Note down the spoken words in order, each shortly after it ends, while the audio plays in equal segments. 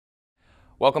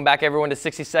Welcome back everyone to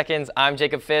 60 Seconds. I'm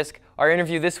Jacob Fisk. Our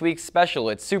interview this week's special.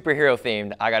 It's superhero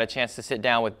themed. I got a chance to sit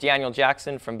down with Daniel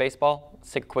Jackson from baseball.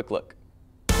 Let's take a quick look.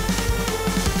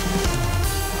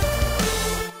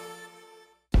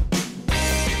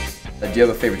 Do you have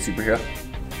a favorite superhero?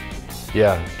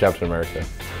 Yeah, Captain America.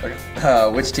 Okay.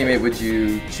 Which teammate would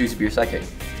you choose to be your sidekick?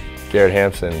 Garrett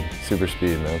Hampson, super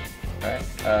speed, man. All right.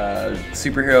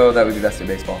 Superhero that would be best at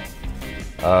baseball?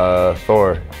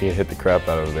 Thor, he can hit the crap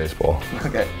out of a baseball.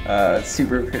 Okay. A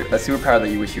superpower that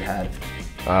you wish you had?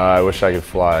 I wish I could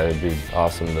fly. It'd be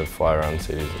awesome to fly around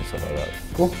cities and stuff like that.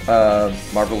 Cool.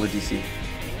 Marvel or DC?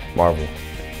 Marvel.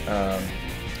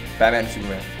 Batman or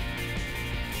Superman?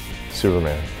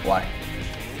 Superman. Why?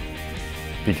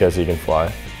 Because he can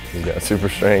fly. He's got super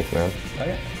strength, man.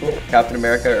 Okay, cool. Captain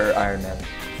America or Iron Man?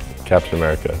 Captain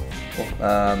America. Cool.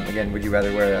 Again, would you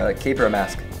rather wear a cape or a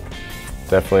mask?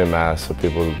 Definitely a mask so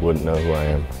people wouldn't know who I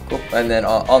am. Cool. And then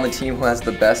on the team, who has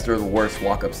the best or the worst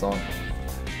walk-up song?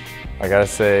 I gotta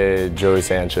say Joey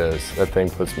Sanchez. That thing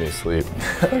puts me to sleep.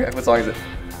 Okay, what song is it?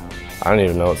 I don't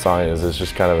even know what song it is. It's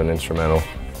just kind of an instrumental.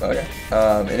 Okay.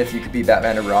 And if you could be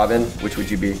Batman or Robin, which would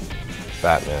you be?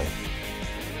 Batman.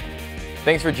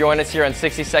 Thanks for joining us here on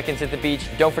 60 Seconds at the Beach.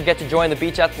 Don't forget to join the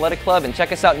Beach Athletic Club and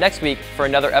check us out next week for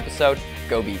another episode.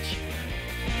 Go Beach.